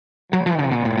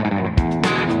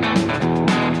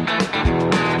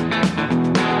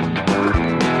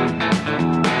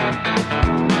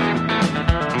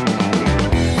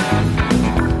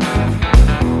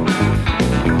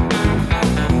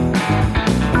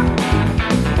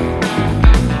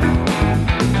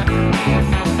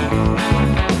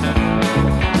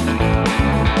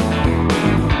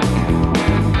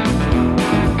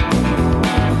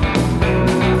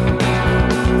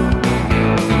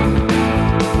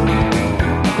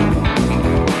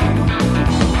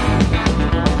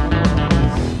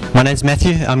My name's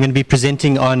Matthew. I'm going to be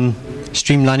presenting on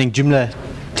streamlining Joomla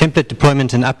template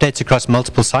deployment and updates across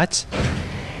multiple sites.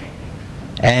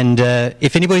 And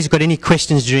if anybody's got any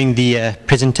questions during the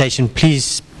presentation,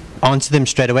 please answer them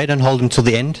straight away. Don't hold them till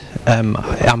the end.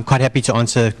 I'm quite happy to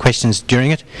answer questions during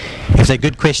it. If they're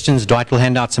good questions, Dwight will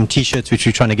hand out some t-shirts which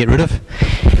we're trying to get rid of.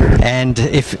 And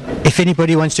if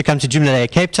anybody wants to come to Joomla Day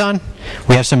at Cape Town,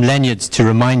 we have some lanyards to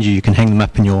remind you. You can hang them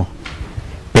up in your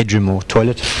bedroom or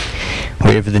toilet,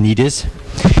 wherever the need is.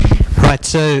 Right,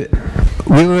 so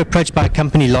we were approached by a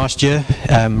company last year,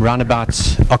 around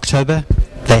about October.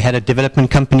 They had a development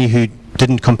company who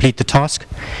didn't complete the task,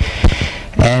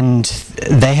 and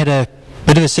they had a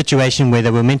bit of a situation where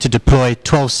they were meant to deploy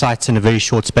 12 sites in a very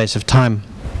short space of time,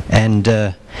 and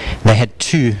they had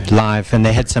 2 live, and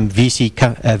they had some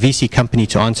VC company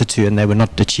to answer to, and they were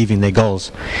not achieving their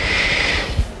goals.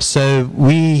 So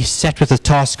we sat with the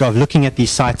task of looking at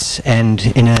these sites, and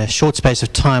in a short space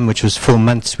of time, which was 4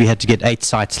 months, we had to get 8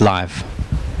 sites live.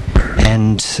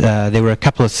 And there were a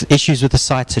couple of issues with the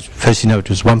sites. First, it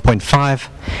was 1.5.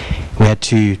 We had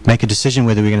to make a decision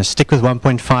whether we were going to stick with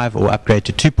 1.5 or upgrade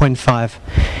to 2.5,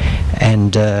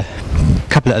 and a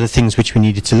couple of other things which we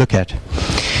needed to look at.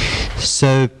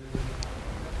 So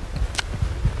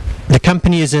the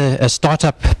company is a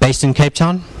startup based in Cape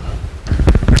Town,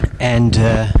 and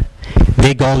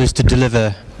their goal is to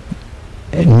deliver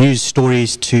news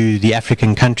stories to the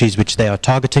African countries which they are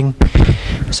targeting.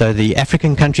 So the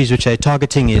African countries which they're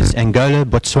targeting is Angola,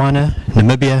 Botswana,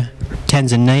 Namibia,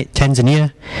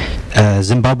 Tanzania,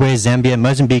 Zimbabwe, Zambia,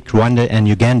 Mozambique, Rwanda and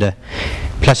Uganda,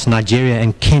 plus Nigeria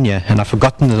and Kenya. And I've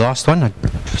forgotten the last one,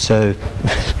 so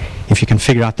if you can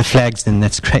figure out the flags, then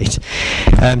that's great.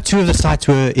 2 of the sites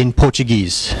were in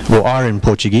Portuguese, or are in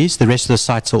Portuguese. The rest of the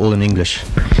sites are all in English.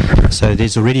 So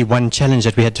there's already one challenge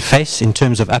that we had to face in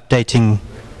terms of updating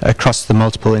across the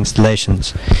multiple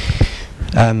installations.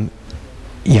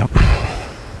 Yeah.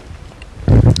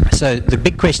 So the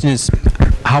big question is,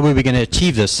 how are we going to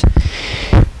achieve this?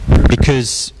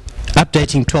 Because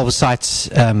updating 12 sites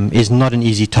is not an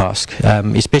easy task,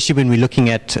 especially when we're looking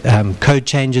at code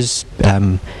changes,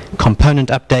 component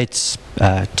updates,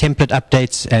 template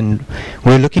updates, and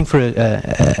we're looking for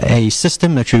a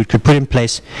system that we could put in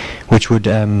place which would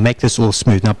make this all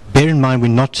smooth. Now, bear in mind, we're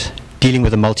not dealing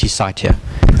with a multi-site here.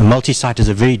 A multi-site is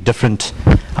a very different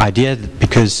idea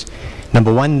because,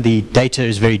 number one, the data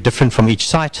is very different from each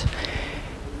site.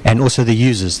 And also the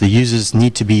users. The users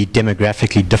need to be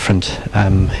demographically different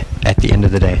at the end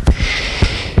of the day.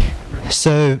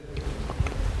 So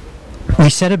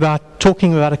we set about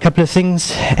talking about a couple of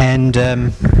things, and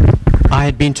I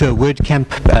had been to a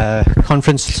WordCamp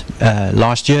conference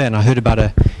last year, and I heard about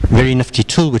a very nifty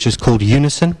tool which is called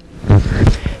Unison.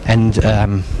 And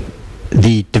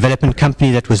the development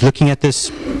company that was looking at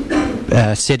this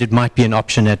said it might be an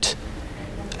option at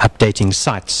updating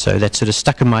sites. So that sort of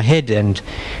stuck in my head, and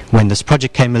when this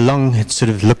project came along, it sort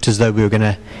of looked as though we were going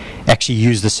to actually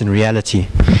use this in reality.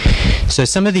 So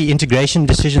some of the integration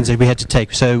decisions that we had to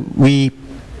take. So we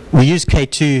use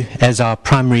K2 as our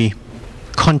primary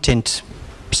content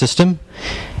system,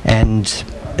 and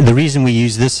the reason we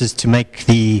use this is to make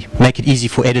it easy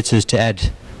for editors to add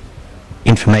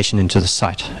information into the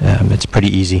site. It's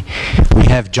pretty easy. We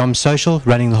have Joomla Social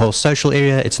running the whole social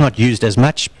area. It's not used as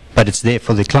much, but it's there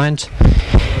for the client.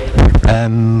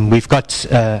 We've got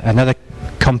another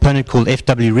component called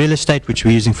FW Real Estate, which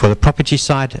we're using for the property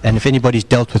side. And if anybody's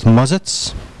dealt with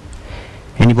Mozits,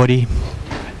 anybody?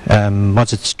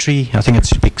 Mozits Tree, I think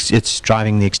it's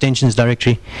driving the extensions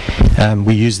directory.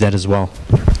 We use that as well.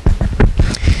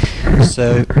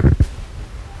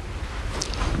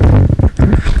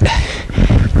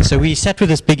 So we sat with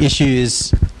this big issue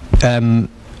is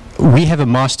we have a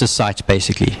master site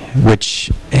basically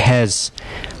which has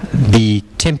the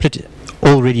template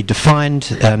already defined.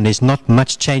 There's not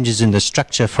much changes in the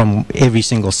structure from every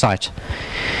single site.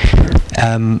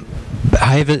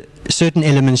 However, certain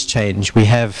elements change. We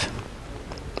have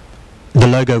the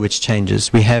logo which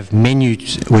changes. We have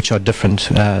menus which are different.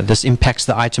 This impacts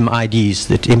the item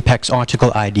IDs. It impacts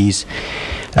article IDs.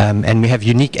 And we have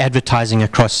unique advertising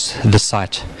across the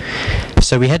site.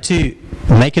 So we had to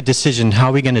make a decision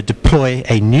how we're going to deploy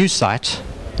a new site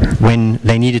when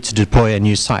they needed to deploy a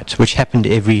new site, which happened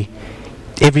every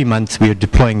month. We were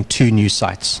deploying 2 new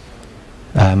sites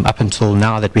up until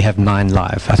now that we have 9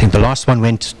 live. I think the last one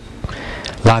went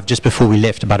live just before we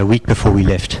left, about a week before we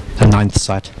left, the 9th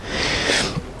site.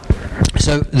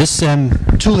 So this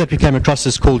tool that we came across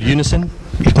is called Unison.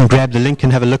 You can grab the link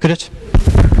and have a look at it.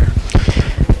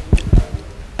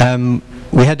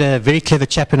 We had a very clever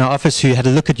chap in our office who had a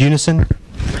look at Unison,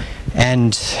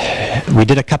 And we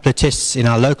did a couple of tests in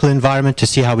our local environment to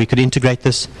see how we could integrate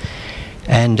this.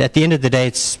 And at the end of the day,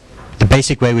 it's the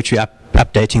basic way which we're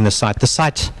updating the site.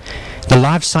 The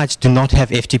live sites do not have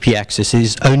FTP access. It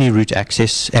is only root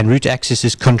access, and root access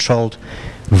is controlled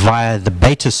via the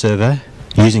beta server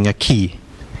using a key.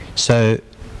 So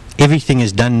everything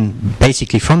is done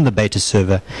basically from the beta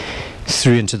server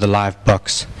through into the live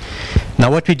box. Now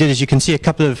what we did is, you can see a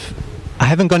couple of, I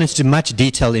haven't gone into much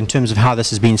detail in terms of how this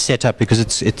has been set up,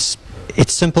 because it's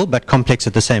simple but complex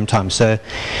at the same time. So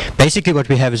basically what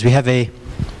we have is, we have a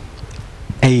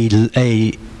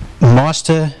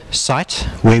master site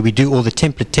where we do all the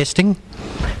template testing,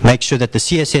 make sure that the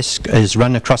CSS is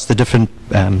run across the different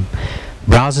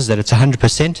browsers, that it's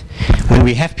 100%. When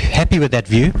we're happy with that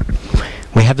view,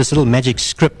 we have this little magic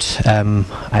script. I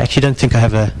actually don't think I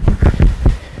have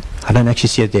I don't actually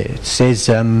see it there.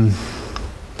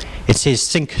 It says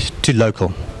sync to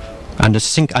local,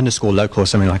 sync underscore local or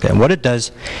something like that. And what it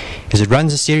does is, it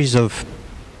runs a series of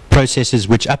processes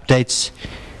which updates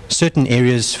certain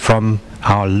areas from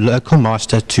our local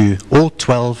master to all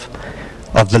 12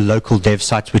 of the local dev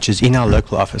sites, which is in our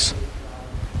local office.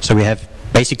 So we have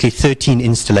basically 13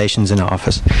 installations in our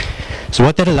office. So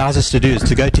what that allows us to do is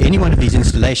to go to any one of these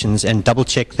installations and double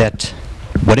check that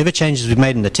whatever changes we've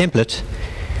made in the template,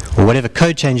 or whatever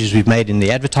code changes we've made in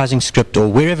the advertising script, or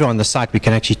wherever on the site, we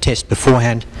can actually test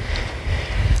beforehand.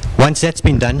 Once that's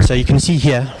been done, so you can see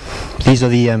here, these are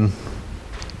the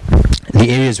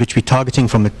areas which we're targeting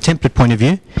from a template point of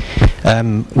view.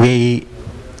 We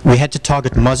had to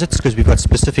target mozits because we've got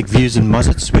specific views in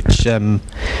mozits which are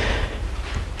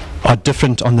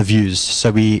different on the views.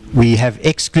 So we have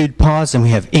exclude paths and we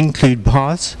have include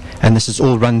paths, and this is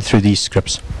all run through these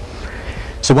scripts.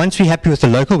 So once we're happy with the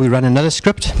local, we run another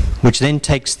script which then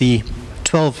takes the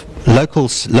 12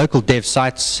 local dev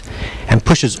sites and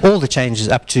pushes all the changes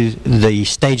up to the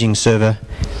staging server,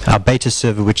 our beta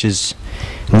server, which is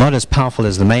not as powerful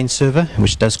as the main server,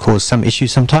 which does cause some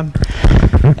issues sometimes.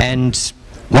 And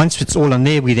once it's all on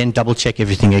there, we then double check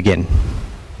everything again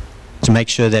to make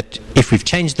sure that if we've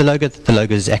changed the logo, that the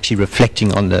logo is actually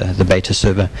reflecting on the beta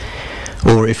server.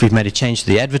 Or if we've made a change to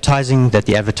the advertising, that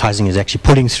the advertising is actually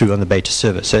pulling through on the beta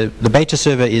server. So the beta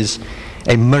server is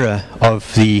a mirror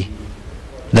of the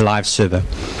live server.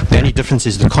 The only difference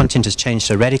is the content has changed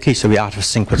so radically, so we're out of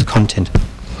sync with the content.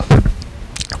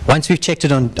 Once we've checked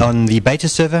it on the beta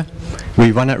server,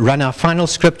 we run our final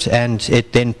script, and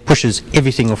it then pushes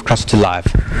everything across to live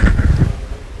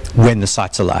when the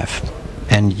sites are live.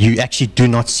 And you actually do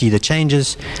not see the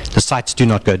changes. The sites do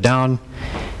not go down.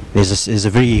 There's a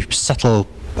very subtle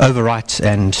overwrite,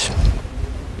 and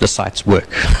the sites work.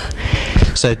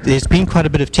 So there's been quite a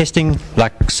bit of testing,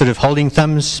 like sort of holding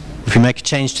thumbs. If we make a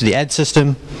change to the ad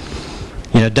system,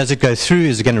 does it go through?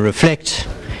 Is it going to reflect?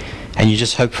 And you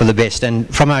just hope for the best. And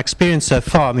from our experience so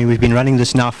far, I mean, we've been running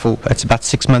this now for, it's about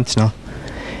 6 months now.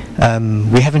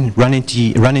 We haven't run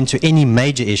into any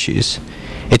major issues.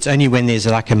 It's only when there's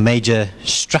like a major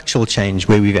structural change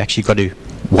where we've actually got to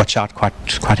watch out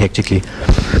quite hectically.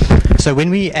 So when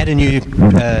we add a new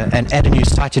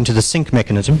site into the sync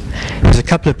mechanism, there's a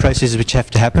couple of processes which have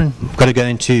to happen. We've got to go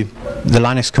into the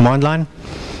Linux command line.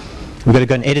 We've got to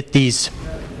go and edit these.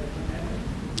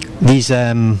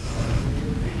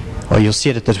 Well, you'll see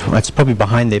it it's probably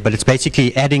behind there, but it's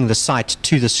basically adding the site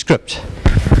to the script.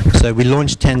 So we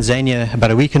launched Tanzania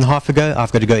about a week and a half ago.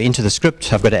 I've got to go into the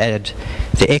script. I've got to add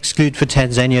the exclude for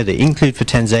Tanzania, the include for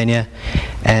Tanzania,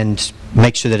 and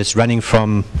make sure that it's running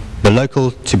from the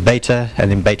local to beta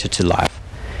and then beta to live.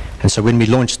 And so when we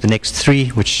launch the next 3,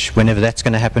 which whenever that's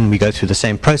going to happen, we go through the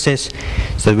same process,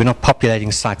 so we're not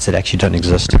populating sites that actually don't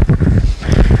exist.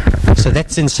 So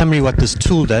that's in summary what this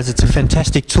tool does. It's a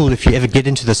fantastic tool if you ever get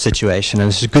into this situation, and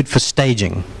this is good for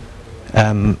staging.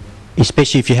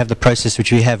 Especially if you have the process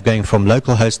which we have going from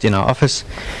localhost in our office,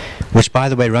 which by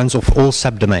the way runs off all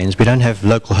subdomains. We don't have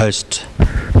localhost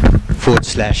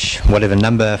 / whatever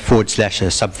number / a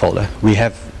subfolder. We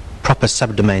have proper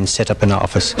subdomains set up in our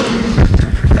office,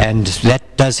 and that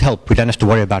does help. We don't have to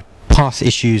worry about path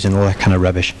issues and all that kind of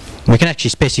rubbish. We can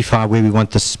actually specify where we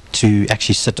want this to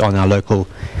actually sit on our local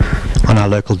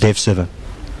dev server.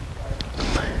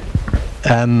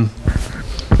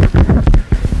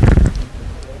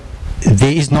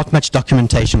 There is not much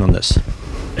documentation on this,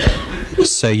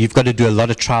 so you've got to do a lot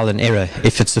of trial and error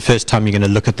if it's the first time you're going to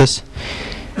look at this.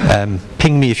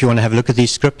 Ping me if you want to have a look at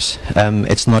these scripts.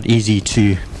 It's not easy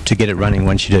to get it running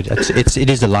once you do it. It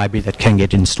is a library that can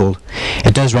get installed.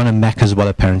 It does run on Mac as well,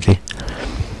 apparently.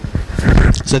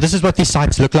 So this is what these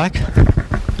sites look like.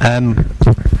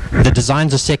 The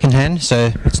designs are second-hand,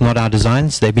 so it's not our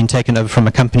designs. They've been taken over from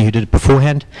a company who did it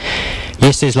beforehand.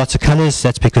 Yes, there's lots of colors.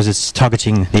 That's because it's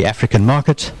targeting the African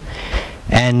market.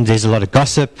 And there's a lot of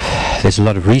gossip. There's a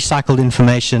lot of recycled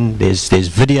information. There's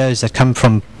videos that come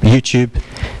from YouTube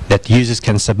that users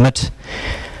can submit.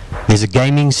 There's a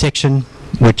gaming section,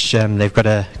 which they've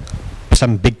got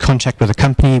some big contract with a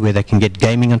company where they can get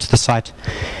gaming onto the site.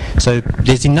 So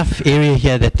there's enough area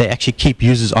here that they actually keep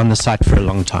users on the site for a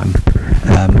long time.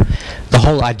 The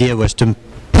whole idea was to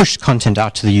push content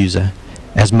out to the user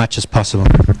as much as possible.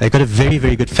 They've got a very,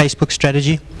 very good Facebook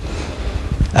strategy.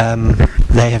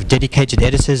 They have dedicated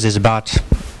editors.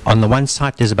 On the one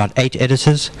site, there's about 8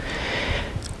 editors.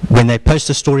 When they post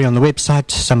a story on the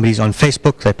website, somebody's on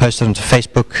Facebook, they post it onto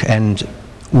Facebook, and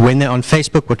when they're on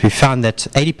Facebook, what we found that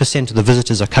 80% of the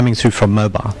visitors are coming through from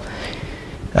mobile.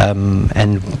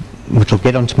 And which will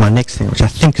get onto my next thing, which I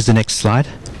think is the next slide.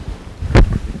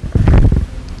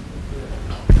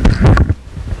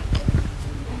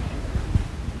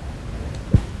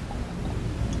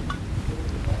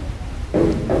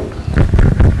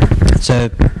 So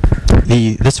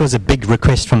this was a big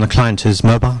request from the client who's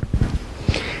mobile.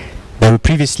 They were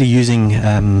previously using,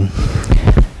 I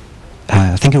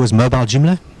think it was mobile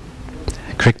Joomla.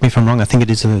 Correct me if I'm wrong, I think it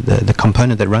is the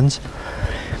component that runs.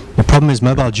 The problem is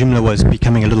mobile Joomla was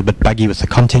becoming a little bit buggy with the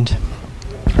content.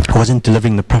 It wasn't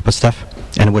delivering the proper stuff,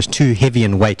 and it was too heavy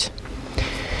in weight.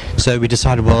 So we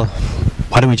decided, well,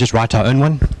 why don't we just write our own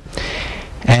one?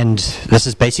 And this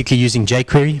is basically using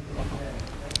jQuery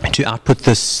to output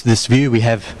this view.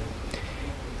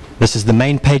 This is the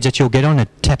main page that you'll get on. It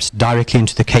taps directly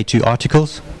into the K2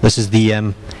 articles. This is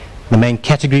the main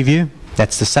category view.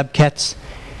 That's the subcats.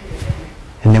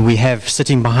 And then we have,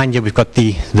 sitting behind here, we've got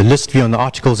the list view on the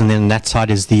articles, and then on that side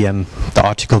is the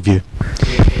article view.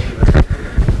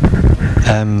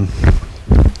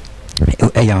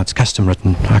 Yeah, it's custom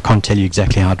written. I can't tell you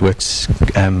exactly how it works.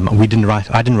 I didn't write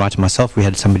it myself. We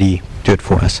had somebody do it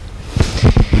for us.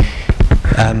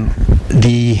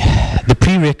 The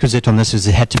prerequisite on this is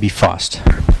it had to be fast.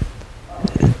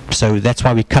 So that's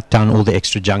why we cut down all the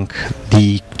extra junk.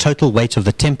 The total weight of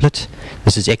the template,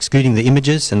 this is excluding the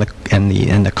images and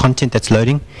the content that's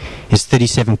loading, is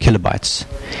 37 kilobytes.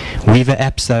 Weaver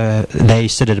apps, they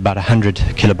sit at about 100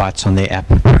 kilobytes on their app.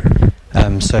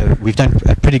 So we've done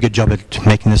a pretty good job at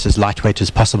making this as lightweight as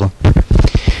possible.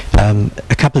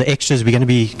 A couple of extras. We're going to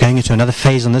be going into another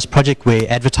phase on this project where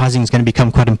advertising is going to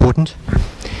become quite important,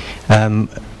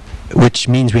 which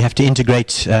means we have to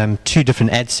integrate 2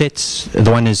 different ad sets.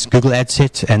 The one is Google Ad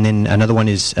Set, and then another one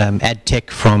is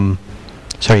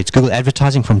it's Google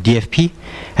Advertising from DFP,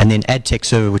 and then AdTech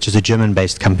Server, which is a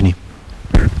German-based company.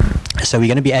 So we're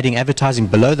going to be adding advertising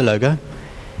below the logo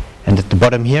and at the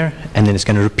bottom here, and then it's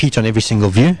going to repeat on every single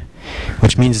view,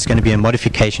 which means it's going to be a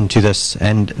modification to this.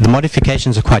 And the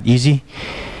modifications are quite easy.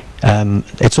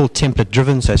 It's all template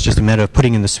driven, so it's just a matter of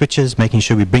putting in the switches, making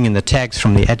sure we bring in the tags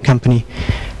from the ad company,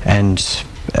 and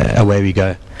away we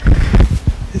go.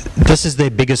 This is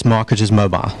their biggest market, is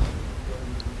mobile.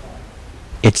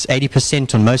 It's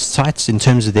 80% on most sites in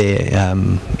terms of their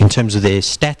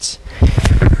stats.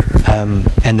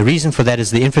 And the reason for that is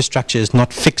the infrastructure is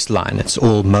not fixed line, it's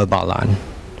all mobile line.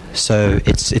 So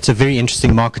it's a very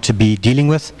interesting market to be dealing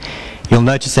with. You'll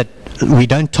notice that we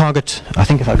don't target, I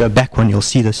think if I go back one you'll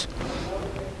see this.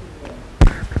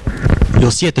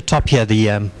 You'll see at the top here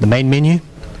the main menu.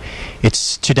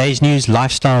 It's today's news,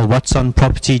 lifestyle, what's on,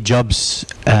 property, jobs,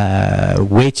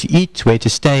 where to eat, where to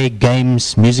stay,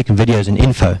 games, music and videos, and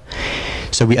info.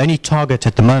 So we only target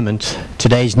at the moment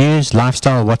today's news,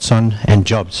 lifestyle, what's on, and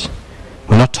jobs.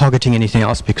 We're not targeting anything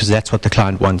else because that's what the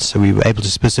client wants. So we were able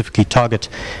to specifically target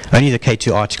only the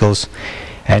K2 articles,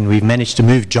 and we've managed to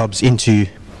move jobs into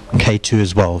K2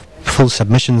 as well. Full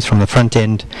submissions from the front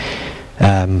end.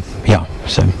 Yeah,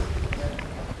 so.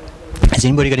 Has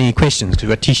anybody got any questions? Because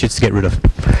we've got t-shirts to get rid of.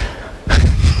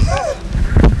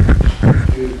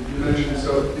 You mentioned the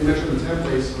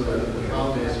templates for the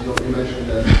file base. You mentioned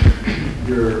that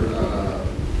your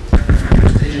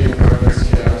staging environments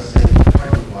can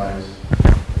Python-wise.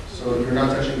 So you're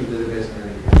not touching the database or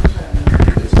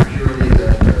anything. It's purely the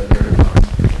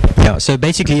Yeah, so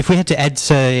basically if we had to add,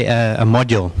 say, a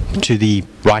module to the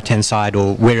right-hand side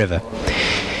or wherever,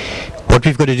 what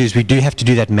we've got to do is we do have to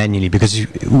do that manually because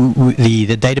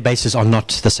the databases are not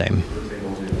the same.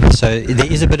 So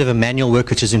there is a bit of a manual work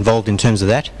which is involved in terms of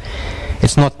that.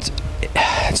 It's not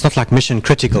like mission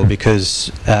critical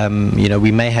because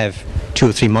we may have 2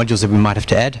 or 3 modules that we might have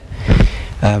to add.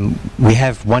 We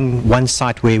have one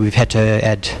site where we've had to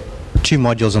add 2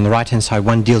 modules on the right hand side.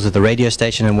 One deals with the radio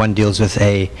station and one deals with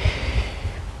a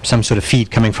some sort of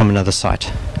feed coming from another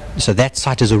site. So that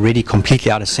site is already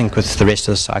completely out of sync with the rest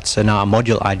of the sites. So now our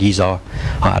module IDs are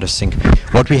out of sync.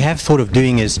 What we have thought of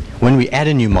doing is, when we add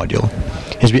a new module,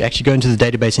 is we actually go into the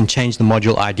database and change the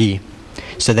module ID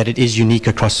so that it is unique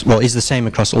across, well, is the same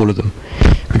across all of them.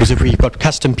 Because if we've got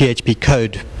custom PHP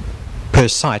code per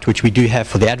site, which we do have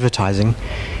for the advertising,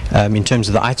 in terms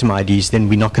of the item IDs, then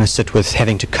we're not going to sit with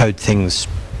having to code things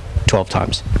 12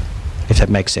 times, if that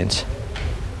makes sense.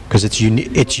 Because it's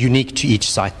unique to each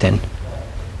site then.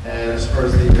 And as far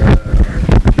as the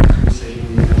conversation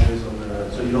you mentioned on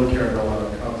the, so you don't care about a lot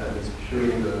of content, it's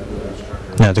purely the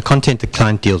structure. No, the content the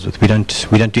client deals with. We don't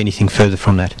do anything further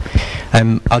from that.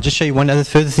 I'll just show you one other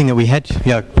further thing that we had.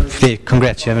 Yeah, there,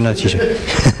 congrats, you have another t-shirt.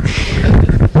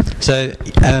 So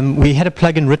we had a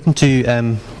plugin written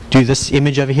to do this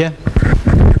image over here.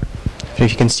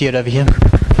 If you can see it over here.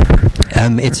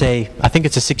 I think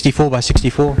it's a 64 by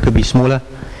 64, could be smaller.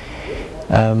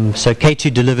 So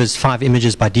K2 delivers 5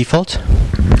 images by default,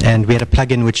 and we had a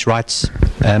plugin which writes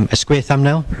a square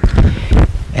thumbnail,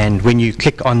 and when you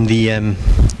click on the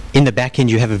in the back end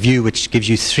you have a view which gives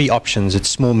you 3 options. It's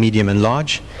small, medium and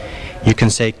large. You can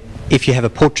say, if you have a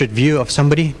portrait view of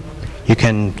somebody, you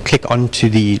can click onto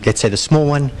the, let's say, the small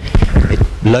one. It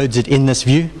loads it in this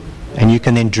view, and you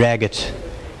can then drag it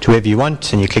to wherever you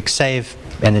want, and you click save,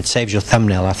 and it saves your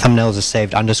thumbnail. Our thumbnails are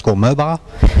saved _mobile,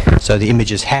 so the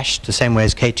image is hashed the same way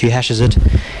as K2 hashes it,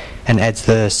 and adds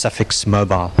the suffix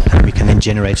mobile, and we can then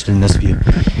generate it in this view.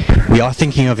 We are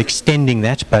thinking of extending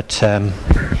that, but we're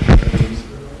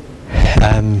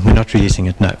not releasing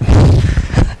it, no.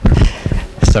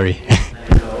 Sorry.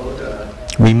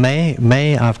 We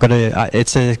may, I've got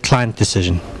it's a client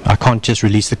decision. I can't just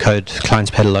release the code. Clients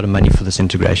paid a lot of money for this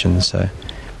integration, so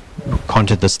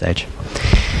can't at this stage.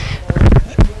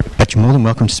 But you're more than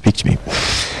welcome to speak to me.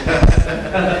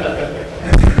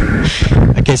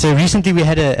 Okay, so recently we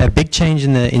had a big change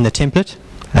in the template.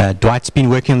 Dwight's been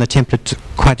working on the template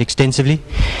quite extensively,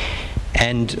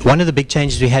 and one of the big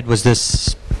changes we had was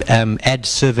this ad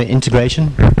server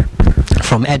integration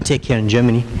from AdTech here in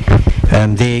Germany.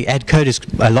 The ad code is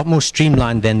a lot more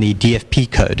streamlined than the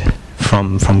DFP code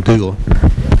from Google.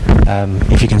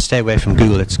 If you can stay away from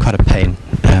Google, it's quite a pain.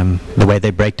 The way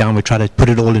they break down, we try to put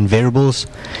it all in variables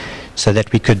so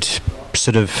that we could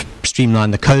sort of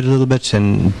streamline the code a little bit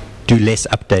and do less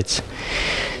updates.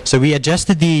 So we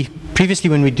adjusted previously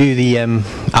when we do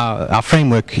our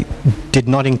framework did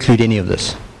not include any of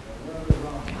this.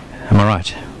 Am I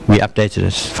right? We updated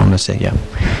it from the set, yeah.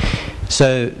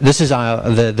 So this is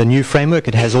the new framework.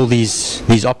 It has all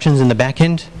these options in the back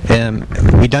end.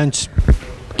 We don't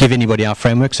give anybody our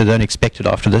framework, so don't expect it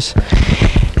after this.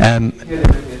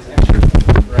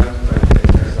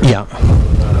 Yeah.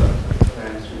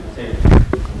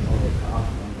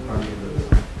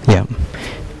 Yeah.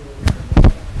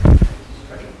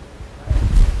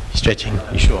 Stretching,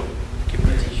 you sure?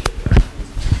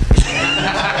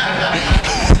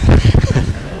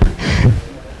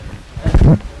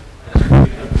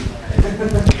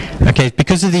 Okay,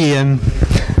 because of the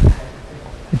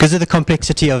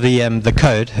complexity of the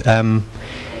code,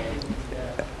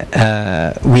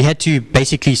 we had to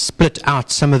basically split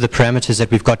out some of the parameters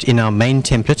that we've got in our main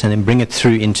template and then bring it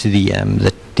through into the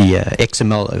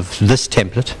XML of this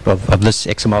template, of this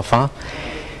XML file.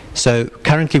 So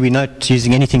currently we're not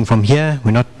using anything from here.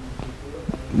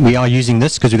 We are using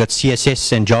this because we've got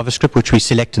CSS and JavaScript, which we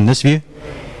select in this view.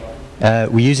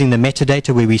 We're using the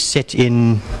metadata where we set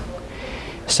in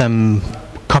some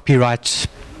copyright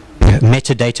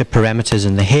metadata parameters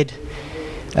in the head.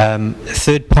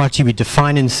 Third party, we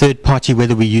define in third party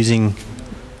whether we're using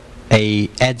a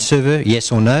ad server,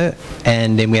 yes or no,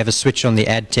 and then we have a switch on the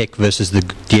ad tech versus the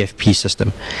DFP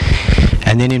system.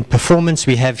 And then in performance,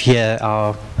 we have here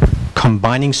our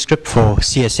combining script for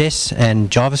CSS and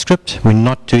JavaScript. We're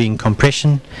not doing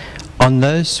compression on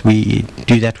those. We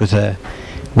do that with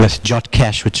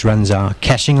JotCache, which runs our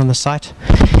caching on the site.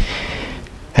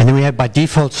 And then we have by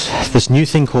default this new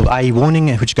thing called IE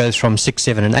warning, which goes from 6,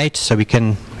 7, and 8. So we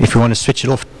can, if we want to switch it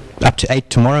off up to 8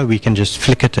 tomorrow, we can just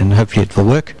flick it and hopefully it will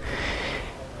work.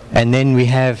 And then we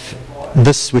have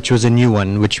this, which was a new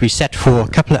one, which we sat for a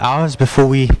couple of hours before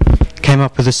we came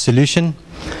up with a solution.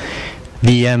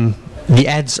 The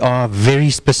ads are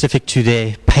very specific to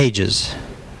their pages,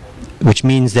 which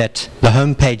means that the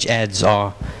homepage ads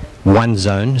are one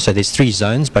zone. So there's 3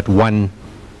 zones, but one,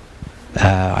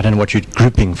 I don't know what you're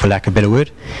grouping, for lack of a better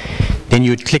word. Then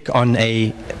you would click on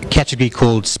a category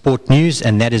called Sport News,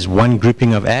 and that is one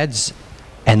grouping of ads.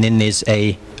 And then there's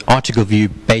a article view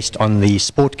based on the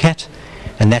Sport Cat,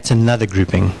 and that's another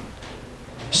grouping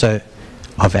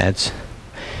of ads.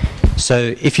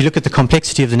 So if you look at the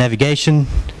complexity of the navigation,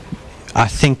 I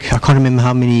can't remember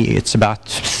how many, it's about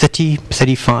 30,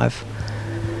 35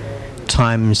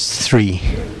 times 3.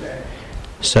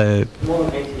 So,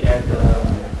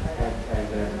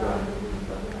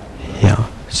 yeah,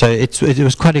 so it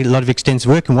was quite a lot of extensive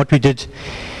work, and what we did,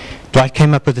 Dwight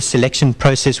came up with a selection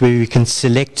process where we can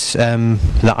select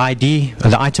the ID, or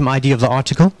the item ID of the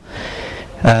article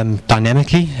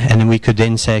dynamically, and then we could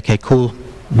then say, okay, cool,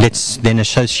 let's then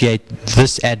associate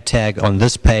this ad tag on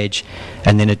this page,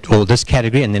 and then or this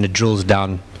category, and then it drills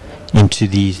down into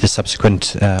the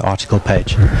subsequent article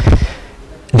page.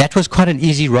 That was quite an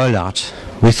easy rollout.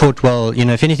 We thought, well,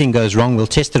 if anything goes wrong, we'll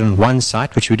test it on one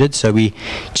site, which we did. So we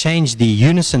changed the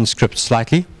unison script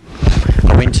slightly.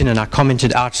 I went in and I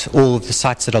commented out all of the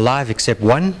sites that are live except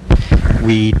one.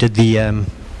 We did the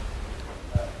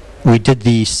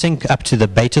sync up to the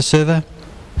beta server.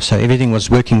 So everything was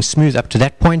working smooth up to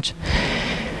that point.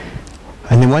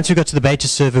 And then once we got to the beta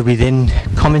server, we then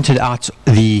commented out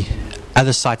the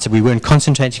other sites that we weren't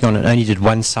concentrating on and only did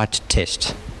one site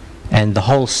test. And the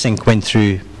whole sync went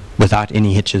through without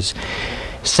any hitches.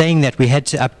 Saying that we had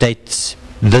to update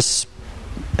this,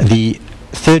 the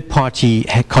third party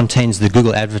contains the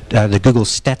Google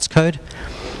stats code.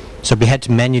 So we had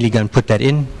to manually go and put that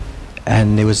in.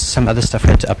 And there was some other stuff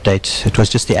we had to update. It was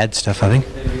just the ad stuff, I think.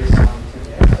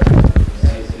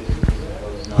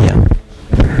 Yeah.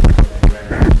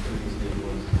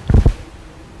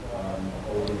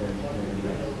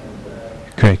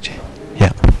 Correct.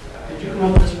 Yeah. Did you come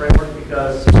up with this framework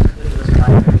because this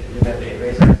time you didn't have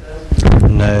database access?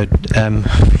 No.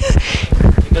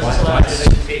 Because it's allowed to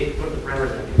put the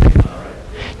framework in,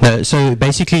 right? No. So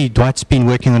basically, Dwight's been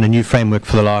working on a new framework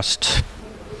for the last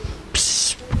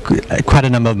quite a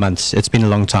number of months. It's been a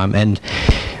long time, and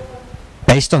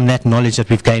based on that knowledge that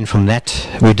we've gained from that,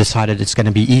 we decided it's going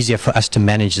to be easier for us to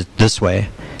manage it this way.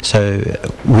 So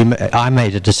I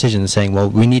made a decision saying, well,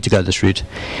 we need to go this route.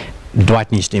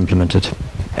 Dwight needs to implement it,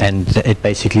 and it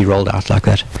basically rolled out like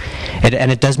that.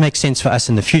 And it does make sense for us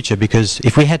in the future, because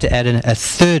if we had to add a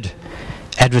third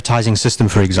advertising system,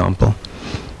 for example,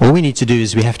 all we need to do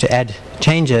is we have to add a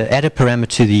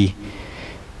parameter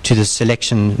to the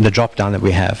selection, the drop down that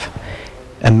we have,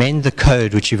 amend the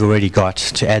code which you've already got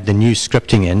to add the new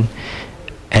scripting in,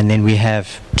 and then we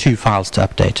have 2 files to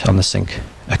update on the sync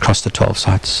across the 12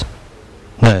 sites.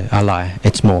 No, I lie,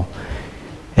 it's more.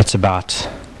 It's about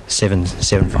seven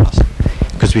files,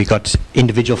 because we got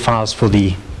individual files for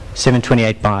the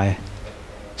 728 by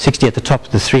 60 at the top,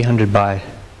 the 300 by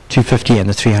 250, and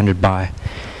the 300 by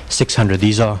 600.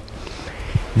 These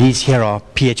here are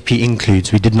PHP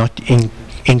includes. We did not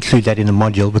include that in the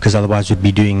module, because otherwise we'd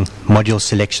be doing module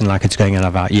selection like it's going out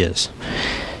of our ears.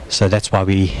 So that's why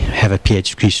we have a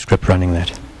PHP script running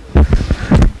that.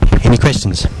 Any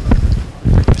questions?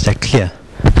 Is that clear?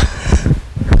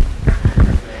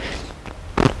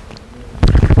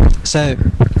 So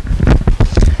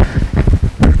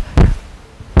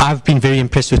I've been very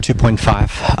impressed with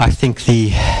 2.5. I think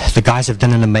the guys have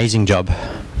done an amazing job.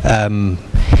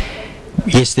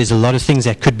 Yes, there's a lot of things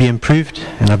that could be improved,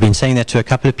 and I've been saying that to a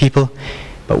couple of people,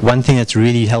 but one thing that's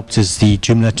really helped is the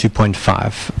Joomla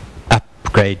 2.5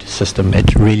 upgrade system.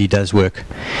 It really does work.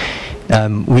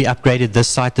 We upgraded this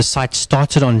site. The site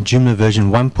started on Joomla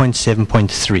version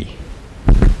 1.7.3,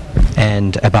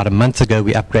 and about a month ago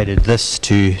we upgraded this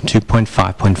to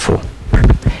 2.5.4,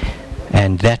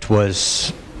 and that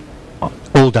was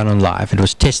all done on live. It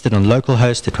was tested on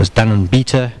localhost, it was done on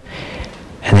beta,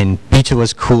 and then beta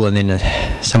was cool, and then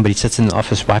somebody sits in the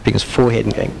office wiping his forehead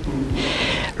and going,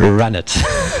 run it.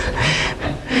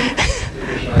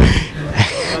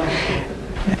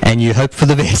 And you hope for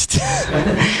the best.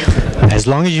 As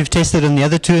long as you've tested on the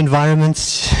other 2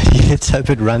 environments, let's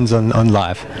hope it runs on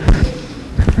live.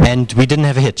 And we didn't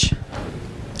have a hitch.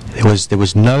 There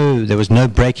was no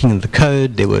breaking of the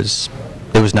code. There was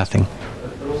nothing.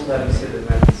 But also having said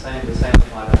that, the same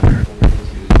applied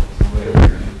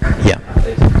Yeah.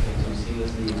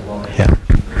 Yeah.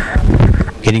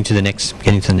 Getting to the next.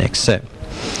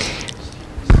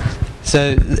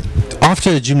 So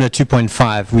after Joomla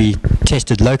 2.5, we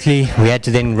tested locally. We had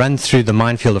to then run through the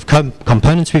minefield of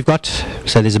components we've got.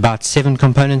 So there's about 7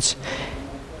 components.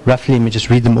 Roughly, let me just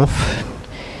read them off.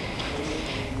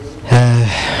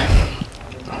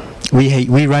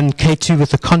 We run K2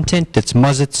 with the content. It's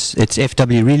Mozits, it's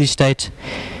FW real estate.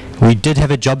 We did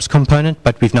have a jobs component,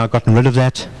 but we've now gotten rid of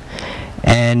that.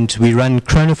 And we run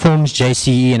chronoforms,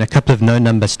 JCE, and a couple of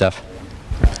no-number stuff.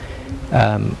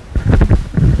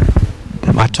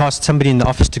 I tasked somebody in the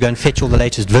office to go and fetch all the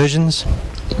latest versions.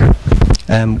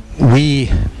 We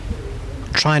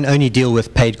try and only deal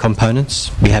with paid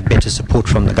components. We have better support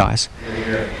from the guys.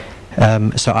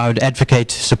 So I would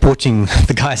advocate supporting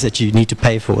the guys that you need to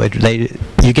pay for.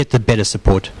 You get the better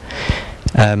support.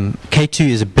 K2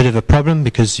 is a bit of a problem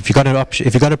because if you've got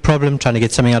a problem, trying to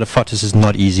get something out of Fotis is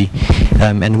not easy.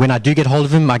 And when I do get hold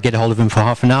of him, I get hold of him for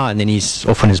half an hour and then he's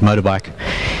off on his motorbike.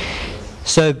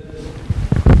 So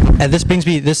this brings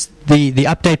me, the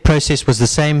update process was the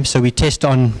same. So we test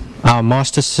on our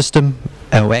master system.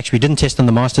 Well, actually, we didn't test on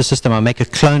the master system. I make a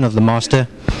clone of the master.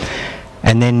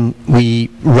 And then we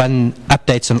run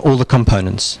updates on all the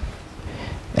components.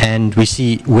 And we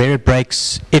see where it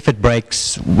breaks, if it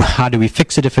breaks, how do we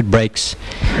fix it if it breaks.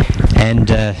 And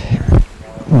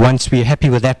once we're happy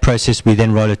with that process, we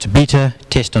then roll it to beta,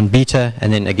 test on beta,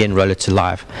 and then again roll it to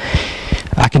live.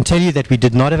 I can tell you that we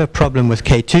did not have a problem with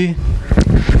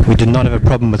K2. We did not have a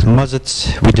problem with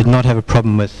Mozits. We did not have a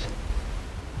problem with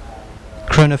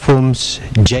Chronoforms,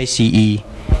 JCE,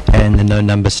 and the no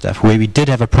number stuff. Where we did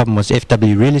have a problem was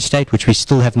FW real estate, which we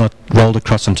still have not rolled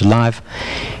across onto live,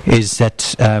 is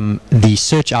that the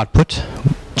search output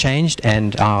changed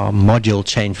and our module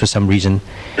changed for some reason,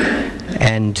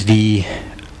 and the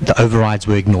overrides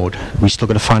were ignored. We still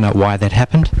got to find out why that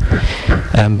happened,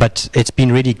 but it's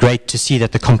been really great to see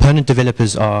that the component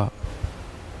developers are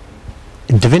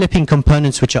developing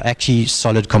components which are actually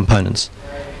solid components,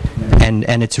 and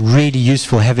it's really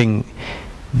useful having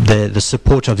the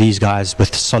support of these guys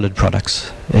with solid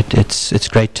products. It's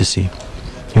great to see.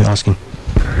 You're asking?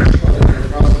 When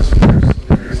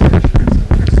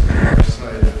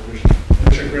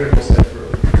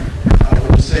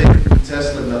you say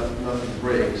test and nothing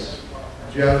breaks,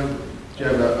 do you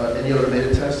have any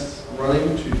automated tests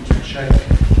running to check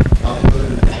output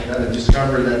and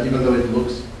discover that even though it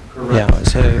looks correct, yeah,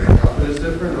 so output is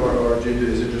different, or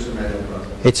is it just a manual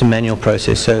process? it's a manual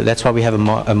process, so that's why we have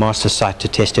a master site to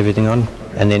test everything on,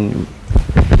 and then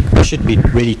we should be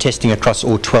really testing across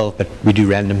all 12, but we do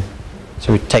random.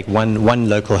 So we take one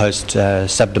local host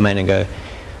subdomain and go,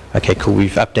 okay, cool,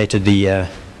 we've updated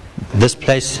this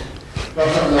place.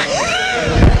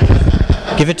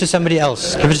 Give it to somebody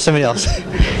else. Give it to somebody else.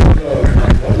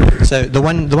 So the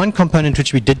one component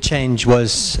which we did change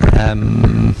was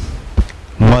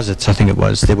Mozits, I think it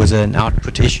was. There was an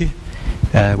output issue,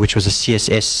 which was a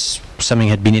CSS, something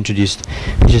had been introduced.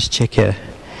 Let me just check here.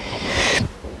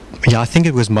 Yeah, I think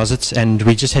it was Mozits, and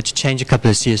we just had to change a couple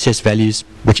of CSS values,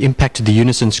 which impacted the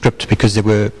Unison script because there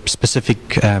were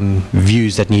specific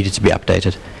views that needed to be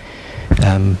updated.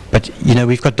 But, you know,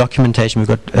 we've got documentation. We've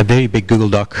got a very big Google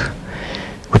Doc,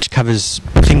 which covers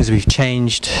things we've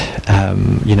changed,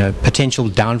 you know, potential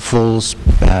downfalls.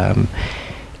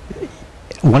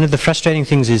 One of the frustrating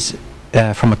things is,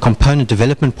 from a component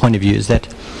development point of view, is that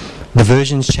the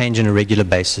versions change on a regular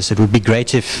basis. It would be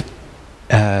great if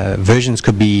versions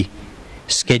could be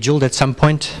scheduled at some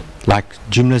point, like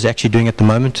Joomla is actually doing at the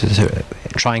moment,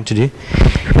 trying to do.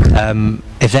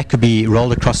 If that could be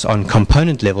rolled across on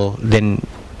component level, then,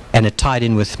 and it tied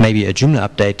in with maybe a Joomla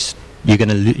update, you're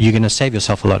going to save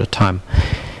yourself a lot of time.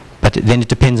 But then it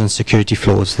depends on security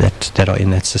flaws that are in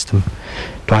that system.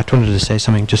 Dwight wanted to say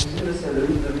something. Just. I was going to say the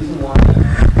reason why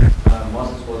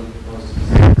Mozits was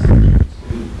excluded from the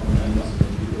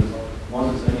because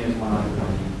Mozits only has one ID.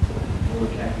 All the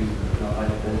cat users are like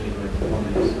one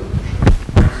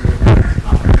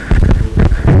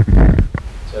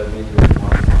so it means it's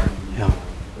one ID. Yeah.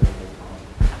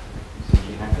 So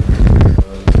you hack it. So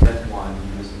that's why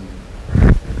you're missing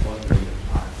all the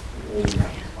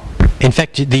In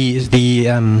fact, the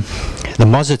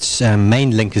Mozits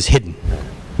main link is hidden,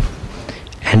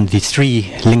 and the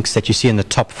 3 links that you see in the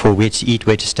top for where to eat,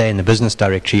 where to stay in the business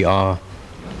directory are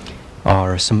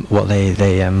some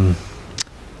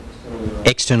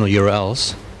external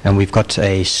URLs, and we've got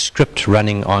a script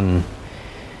running on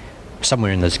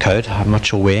somewhere in this code, I'm not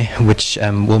sure where, which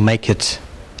will make it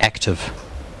active,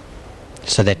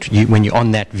 so that when you're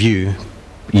on that view,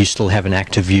 you still have an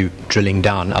active view drilling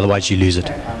down. Otherwise, you lose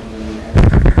it.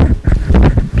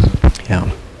 Yeah.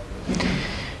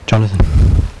 Jonathan.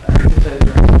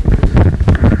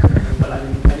 But I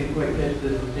didn't quite catch the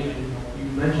distinction. You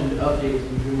mentioned updates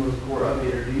in Joomla's core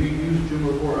updater. Do you use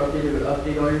Joomla core updater to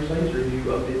update all your sites, or do you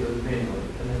update those manually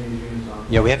and then use Unison?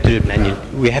 Yeah, we have to do it manually.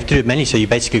 We have to do it manually. So you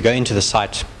basically go into the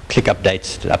site, click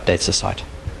updates, it updates the site.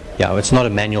 Yeah, it's not a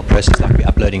manual process like we're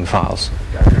uploading files.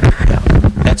 Yeah,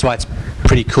 that's why it's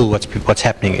pretty cool what's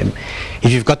happening. And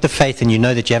if you've got the faith and you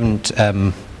know that you haven't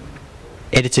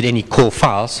edited any core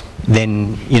files,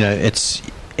 then you know it's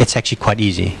actually quite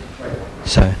easy.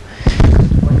 So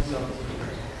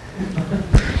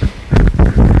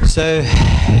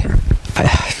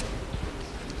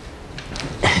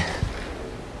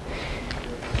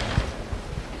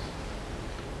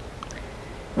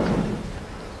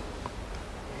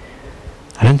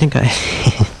think I...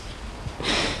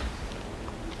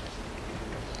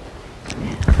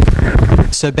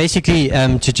 So basically,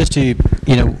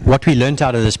 what we learned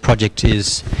out of this project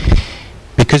is,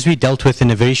 because we dealt with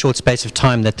in a very short space of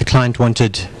time that the client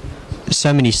wanted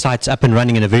so many sites up and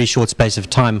running in a very short space of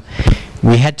time,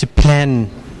 we had to plan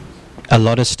a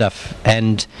lot of stuff,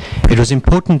 and it was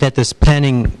important that this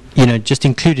planning, just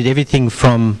included everything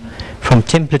from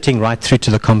templating right through to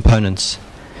the components.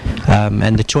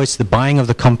 And the choice, the buying of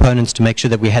the components to make sure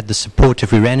that we had the support.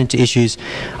 If we ran into issues,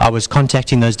 I was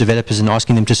contacting those developers and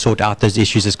asking them to sort out those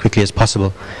issues as quickly as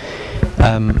possible.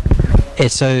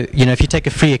 So, if you take a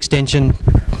free extension,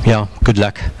 good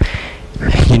luck.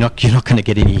 You're not going to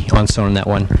get any answer on that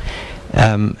one.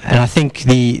 And I think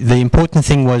the important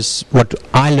thing was, what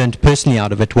I learned personally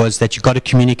out of it was that you've got to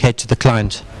communicate to the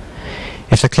client.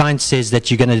 If the client says that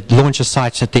you're going to launch a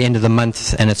site at the end of the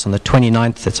month and it's on the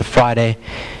 29th, it's a Friday,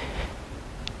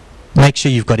 make sure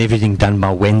you've got everything done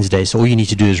by Wednesday. So all you need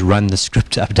to do is run the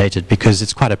script to update it, because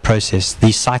it's quite a process.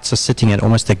 These sites are sitting at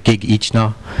almost a gig each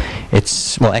now.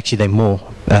 Actually they're more.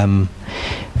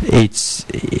 There's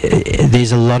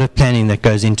a lot of planning that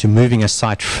goes into moving a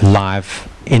site live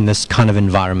in this kind of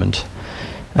environment.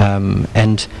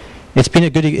 And it's been a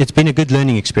good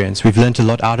learning experience. We've learned a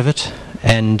lot out of it,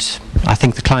 and I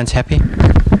think the client's happy,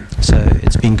 so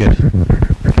it's been good.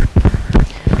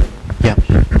 Yeah.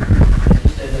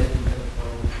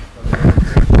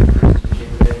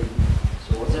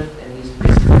 So was there any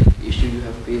specific issue you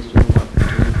have faced or what?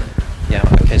 Yeah.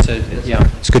 Okay. So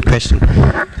it's a good question.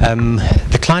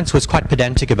 The client was quite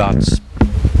pedantic about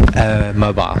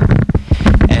mobile,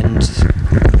 and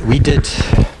we did,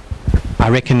 I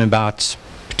reckon, about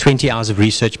 20 hours of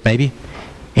research maybe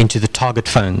into the target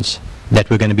phones that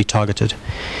were going to be targeted.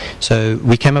 So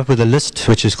we came up with a list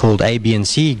which is called A, B, and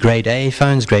C: grade A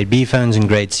phones, grade B phones, and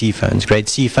grade C phones. Grade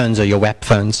C phones are your WAP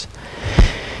phones.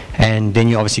 And then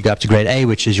you obviously go up to grade A,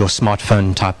 which is your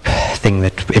smartphone type thing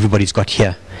that everybody's got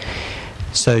here.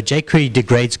 So jQuery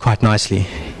degrades quite nicely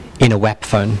in a WAP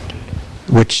phone,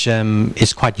 which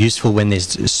is quite useful when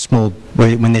there's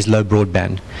when there's low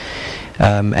broadband.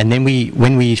 And then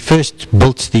when we first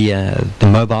built the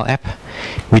mobile app,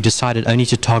 we decided only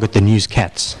to target the news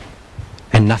cats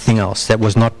and nothing else. That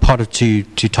was not part of to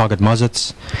target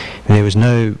Mozarts. There was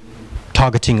no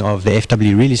targeting of the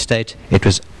FW real estate. It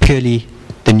was purely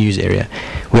the news area.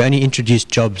 We only introduced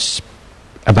jobs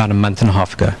about a month and a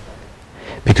half ago,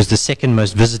 because the second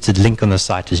most visited link on the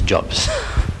site is jobs.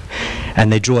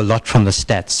 And they draw a lot from the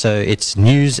stats. So it's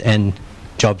news and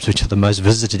jobs, which are the most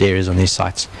visited areas on these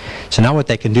sites. So now what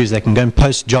they can do is they can go and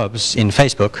post jobs in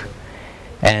Facebook,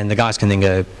 and the guys can then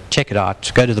go check it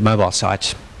out, go to the mobile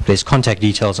site, there's contact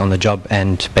details on the job,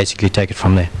 and basically take it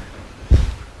from there.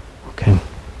 Okay.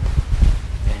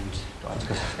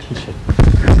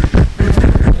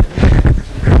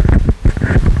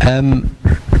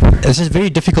 This is a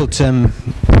very difficult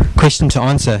question to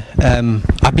answer.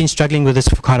 I've been struggling with this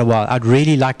for quite a while. I'd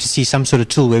really like to see some sort of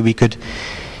tool where we could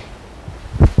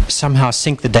somehow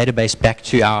sync the database back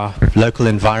to our local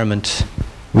environment.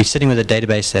 We're sitting with a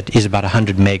database that is about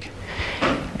 100 meg,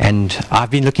 and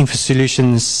I've been looking for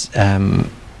solutions. I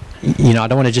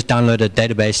don't want to just download a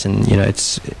database and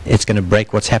it's going to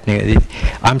break what's happening.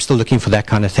 I'm still looking for that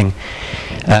kind of thing.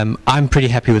 I'm pretty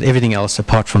happy with everything else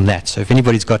apart from that. So if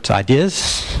anybody's got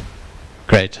ideas,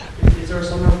 great. Is there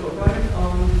some product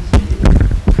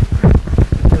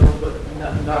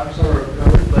not for summer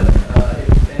code, but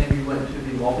if any of you went to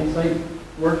the multi-site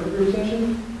working group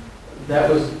session, that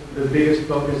was the biggest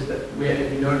focus that we had.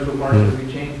 If you notice what Mark said,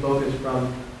 we changed focus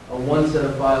from one set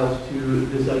of files to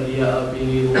this idea of being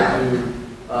able to,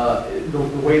 the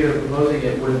way they're proposing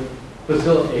it would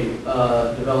facilitate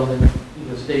development,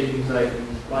 staging site and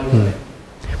live site.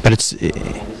 But it's...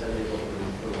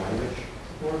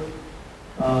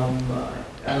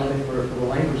 I don't think for the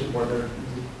language support, there's a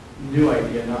new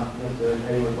idea, not necessarily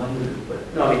heading with languages, but...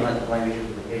 No, I mean, like the language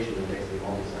implementation is basically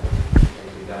multi-site.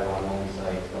 Basically, got on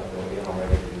multi-site stuff that will be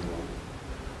already do.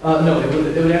 No,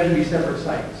 it would actually be separate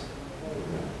sites.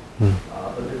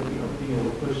 But they're, being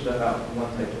able to push stuff out from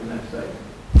one site to the next site.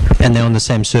 And they're on the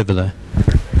same server, though?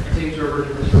 Same server,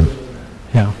 different services.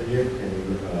 Yeah. Can you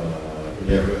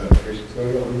have applications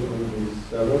going on these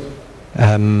servers?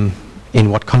 In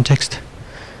what context?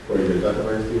 For your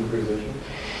database synchronization?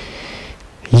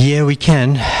 Yeah, we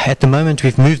can. At the moment,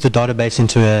 we've moved the database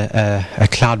into a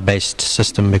cloud-based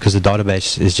system because the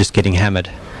database is just getting hammered.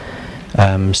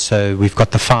 So we've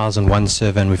got the files on one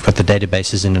server and we've got the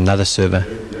databases in another server.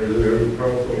 There is a very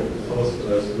powerful source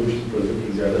solution for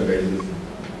looking databases.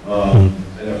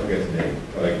 And I forget the name,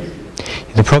 but I give you.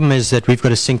 The problem is that we've got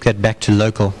to sync that back to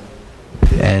local.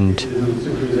 And The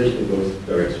synchronization in both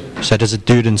directions. so does it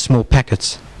do it in small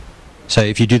packets? So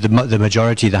if you do the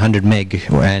majority, the 100 meg,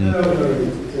 and No,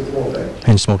 it's a small pack.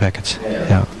 in small packets,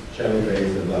 yeah. Channel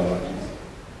based and blah,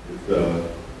 blah.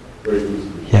 It's very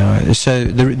loose. Yeah, so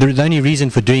the only reason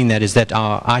for doing that is that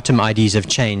our item IDs have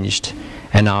changed,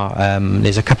 and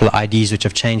there's a couple of IDs which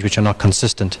have changed which are not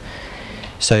consistent.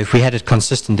 So if we had it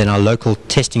consistent, then our local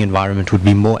testing environment would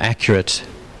be more accurate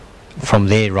from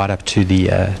there right up to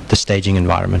the staging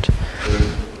environment.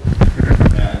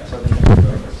 Yeah, so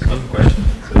one question.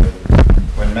 So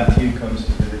when Matthew comes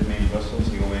to visit me in Brussels,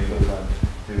 he always goes like,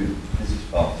 dude, this is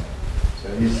fast. So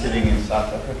he's sitting in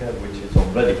South Africa, which is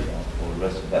already fast for the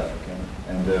rest of Africa.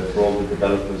 And for all the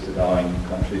developers that are in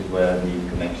countries where the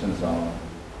connections are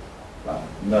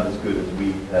not as good as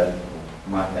we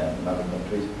might have in other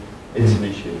countries, it's an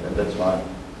issue. And that's why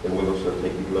they will also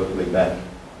take it locally back,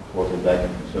 report it back.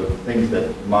 So things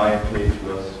that might appear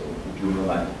to us or to Joomla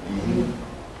like easy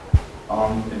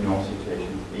aren't in your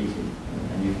situation easy.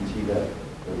 And you can see that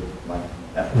with like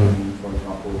African, for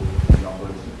example,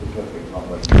 it's a perfect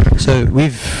example. So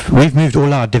we've moved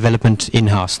all our development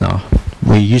in-house now.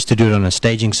 We used to do it on a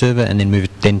staging server and then move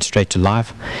it then straight to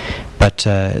live, but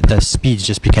the speeds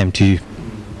just became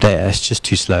it's just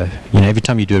too slow. You know, every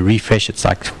time you do a refresh, it's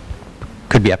like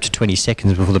could be up to 20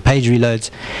 seconds before the page reloads.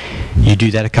 You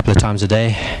do that a couple of times a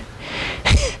day,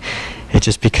 it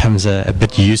just becomes a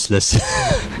bit useless.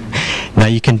 Now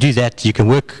you can do that. You can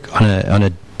work on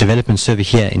a development server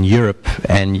here in Europe,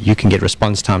 and you can get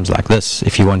response times like this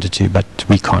if you wanted to, but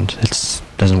we can't. It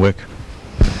doesn't work.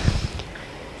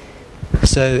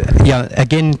 So yeah,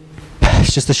 again,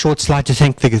 it's just a short slide to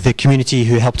thank the community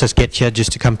who helped us get here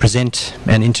just to come present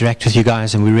and interact with you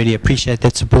guys, and we really appreciate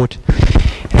that support.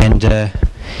 And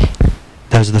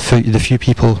those are the few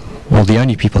people, well, the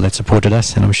only people that supported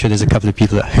us, and I'm sure there's a couple of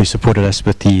people who supported us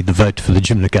with the vote for the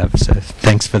Joomla Gov, so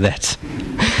thanks for that.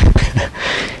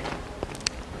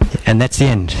 And that's the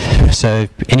end. So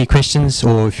any questions,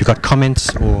 or if you've got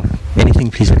comments or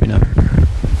anything, please let me know.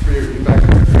 For your backup,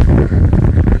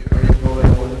 are you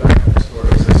rolling all the backups, or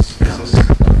is this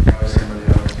by somebody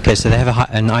else? Okay, so they have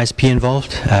an ISP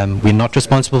involved. We're not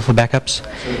responsible for backups.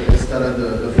 So instead of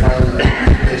the file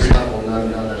base level,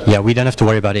 none. Yeah, we don't have to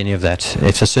worry about any of that.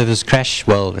 If the servers crash,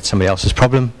 well, it's somebody else's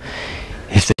problem.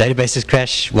 If the databases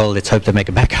crash, well, let's hope they make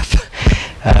a backup.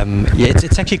 Yeah,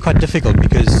 it's actually quite difficult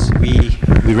because we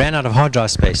ran out of hard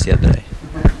drive space the other day.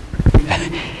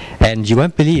 And you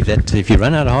won't believe that if you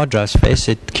run out of hard drive space,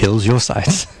 it kills your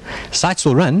sites. Sites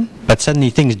will run, but suddenly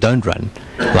things don't run.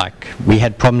 Like, we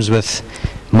had problems with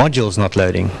modules not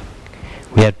loading.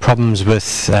 We had problems with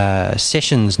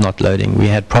sessions not loading. We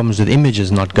had problems with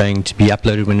images not going to be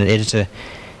uploaded when an editor,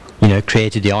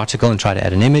 created the article and tried to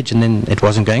add an image, and then it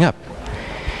wasn't going up.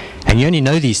 And you only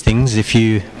know these things if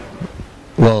the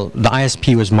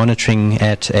ISP was monitoring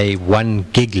at a 1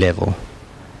 gig level.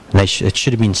 It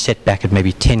should have been set back at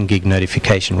maybe 10 gig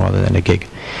notification rather than a gig.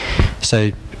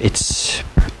 So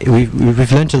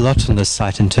we've learned a lot on this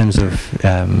site in terms of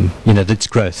its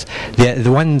growth.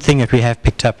 The one thing that we have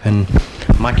picked up, and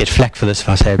I might get flack for this if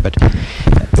I say it, but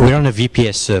we're on a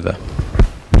VPS server.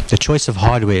 The choice of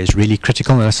hardware is really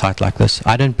critical on a site like this.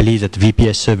 I don't believe that the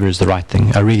VPS server is the right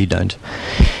thing. I really don't.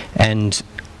 And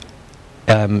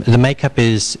the makeup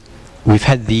is, we've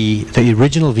had the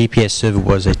original VPS server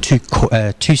was a 2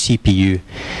 CPU,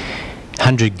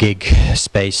 100 gig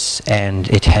space, and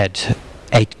it had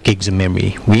 8 gigs of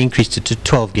memory. We increased it to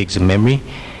 12 gigs of memory,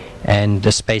 and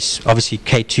the space, obviously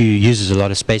K2 uses a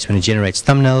lot of space when it generates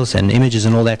thumbnails and images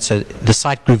and all that, so the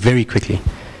site grew very quickly.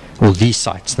 Well, these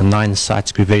sites, the 9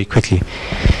 sites, grew very quickly.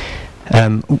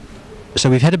 So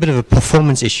we've had a bit of a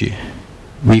performance issue.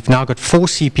 We've now got 4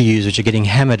 CPUs which are getting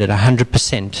hammered at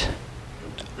 100%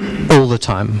 all the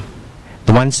time.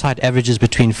 The one site averages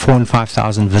between 4,000 and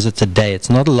 5,000 visits a day. It's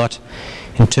not a lot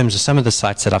in terms of some of the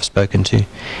sites that I've spoken to,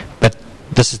 but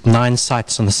this is 9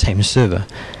 sites on the same server,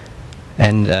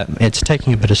 and it's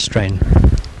taking a bit of strain.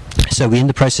 So we're in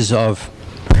the process of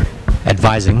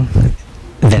advising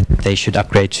that they should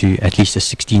upgrade to at least a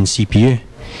 16 CPU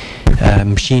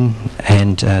machine,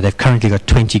 and they've currently got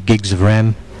 20 gigs of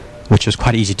RAM, which was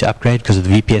quite easy to upgrade because of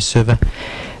the VPS server,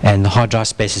 and the hard drive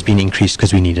space has been increased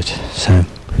because we need it. So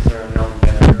Is there a known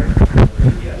vendor for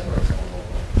VPS or it's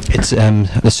all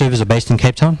local? it's the servers are based in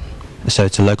Cape Town, so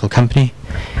it's a local company.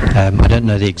 I don't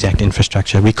know the exact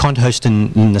infrastructure. We can't host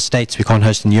in the States, we can't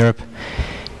host in Europe.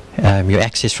 Your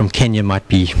access from Kenya might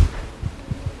be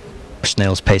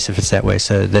snail's pace if it's that way,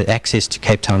 so the access to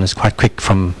Cape Town is quite quick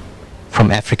from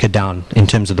Africa down in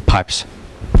terms of the pipes.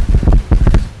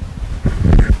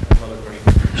 Another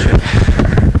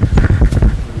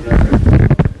question.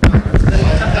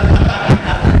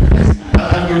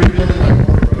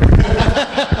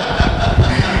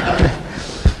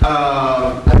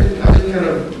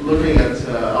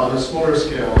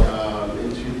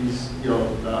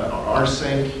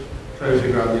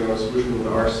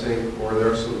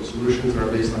 solutions that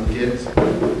are based on Git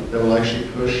that will actually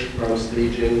push from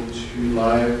staging to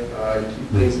live, keep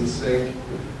things in sync.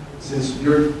 Since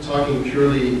you're talking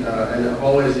purely, and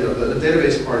always, the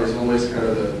database part is always kind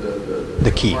of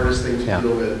the key. hardest thing to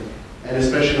deal with, and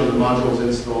especially on the modules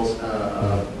installs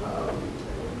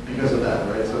because of that,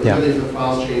 right? So even if the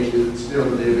files change, it's still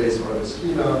in the database or the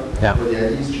schema, or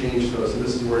the IDs change, so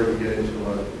this is where you get into a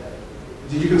lot of.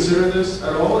 Did you consider this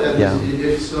at all? And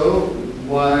if so,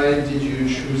 why did you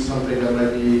choose something that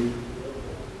might be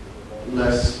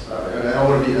less, I don't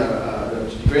want to be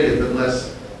degraded, but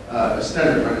less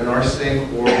standard, right? An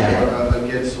rsync or a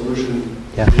Git solution?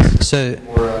 So,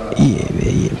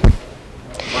 use?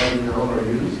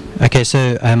 Okay,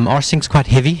 so rsync is quite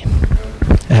heavy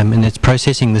in its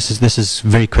processing. This is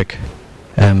very quick.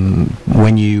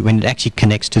 When it actually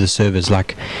connects to the servers,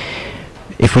 like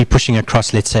if we're pushing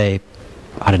across, let's say,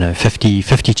 I don't know, 50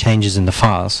 changes in the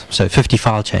files, so 50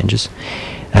 file changes,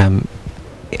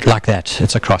 like that,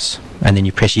 it's across. And then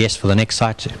you press yes for the next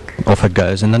site, off it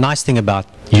goes. And the nice thing about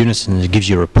Unison is it gives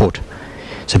you a report.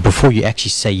 So before you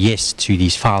actually say yes to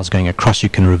these files going across, you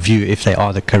can review if they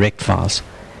are the correct files,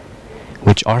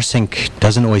 which rsync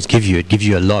doesn't always give you. It gives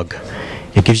you a log.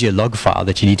 It gives you a log file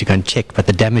that you need to go and check, but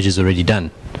the damage is already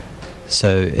done.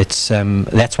 So it's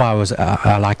that's why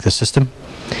I like the system.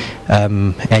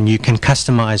 And you can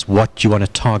customize what you want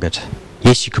to target.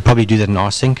 Yes, you could probably do that in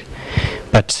rsync,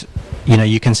 but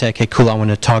you can say, okay, cool, I want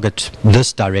to target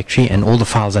this directory and all the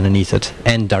files underneath it,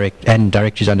 and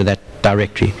directories under that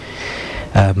directory.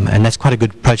 And that's quite a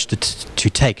good approach to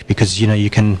take, because you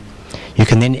can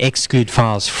then exclude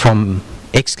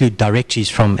directories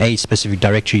from a specific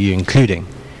directory you're including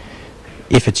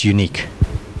if it's unique.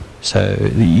 So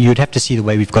you'd have to see the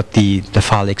way we've got the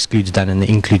file excludes done and the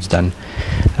includes done,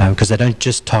 because they don't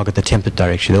just target the template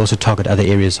directory, they also target other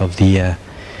areas of the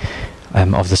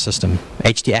system.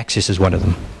 HD access is one of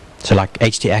them. So like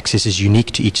HD access is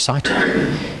unique to each site,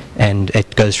 and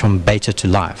it goes from beta to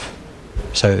live.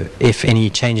 So if any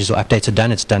changes or updates are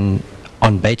done, it's done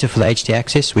on beta for the HD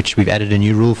access, which we've added a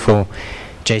new rule for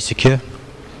JSecure.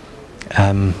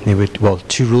 There were,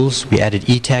 two rules. We added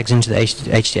e-tags into the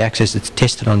HD access. It's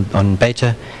tested on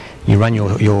beta. You run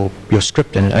your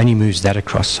script and it only moves that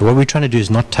across. So what we're trying to do is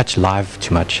not touch live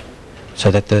too much,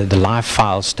 so that the live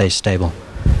file stays stable,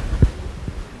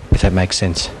 if that makes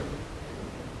sense.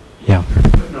 Yeah.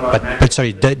 But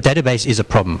sorry, database is a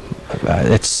problem.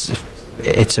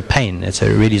 It's a pain. It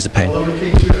really is a pain. Well, with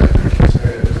K2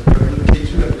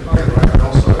 and content, right, and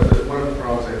also one of the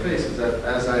problems I face is that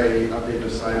as I update the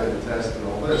site and test and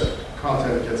all this,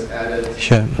 content gets added.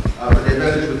 Sure. But the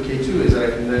advantage with K2 is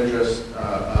that I can then just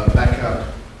back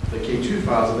up the K2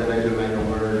 files, and then I do a manual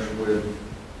merge with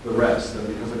the rest. And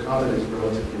because the content is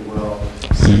relatively well.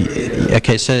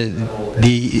 Okay, so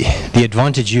the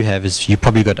advantage you have is you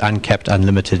probably got uncapped,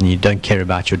 unlimited, and you don't care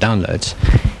about your downloads.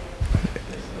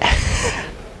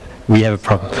 We have a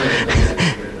problem.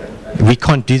 We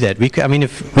can't do that.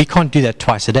 If we can't do that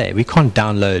twice a day, we can't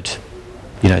download,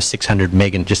 600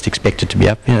 meg and just expect it to be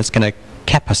up. It's going to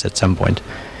cap us at some point.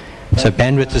 So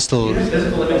bandwidth is still.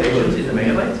 Physical limitations in the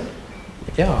megabytes.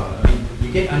 Yeah,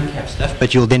 you get uncapped stuff,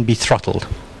 but you'll then be throttled.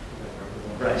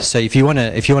 Right. So if you want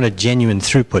a genuine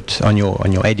throughput on your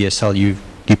ADSL, you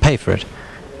pay for it.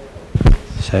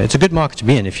 So it's a good market to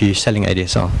be in if you're selling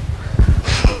ADSL.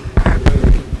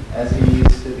 As he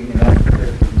is sitting in Africa,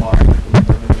 the market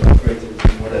operates and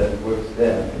whatever works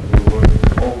there, it will work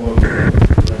all over the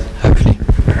rest. Hopefully.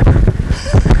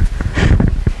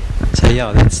 So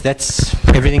yeah, that's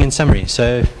everything in summary.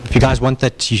 So if you guys want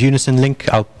that Unison link,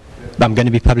 I'm going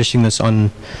to be publishing this on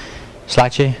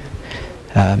SlideShare,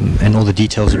 and all the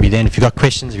details will be there. And if you've got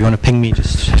questions, if you want to ping me,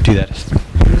 just do that.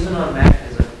 Unison on Mac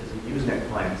is a Usenet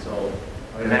client, so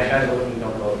Mac guys are looking to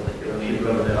download, like you need to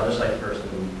go to the other site first.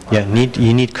 Yeah,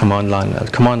 you need command line.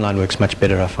 Command line works much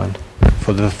better, I find,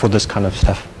 for this kind of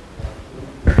stuff.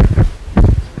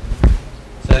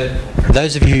 So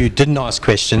those of you who didn't ask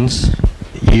questions,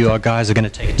 you guys are going to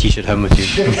take a T-shirt home with you.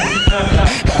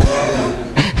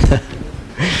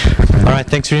 All right,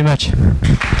 thanks very much.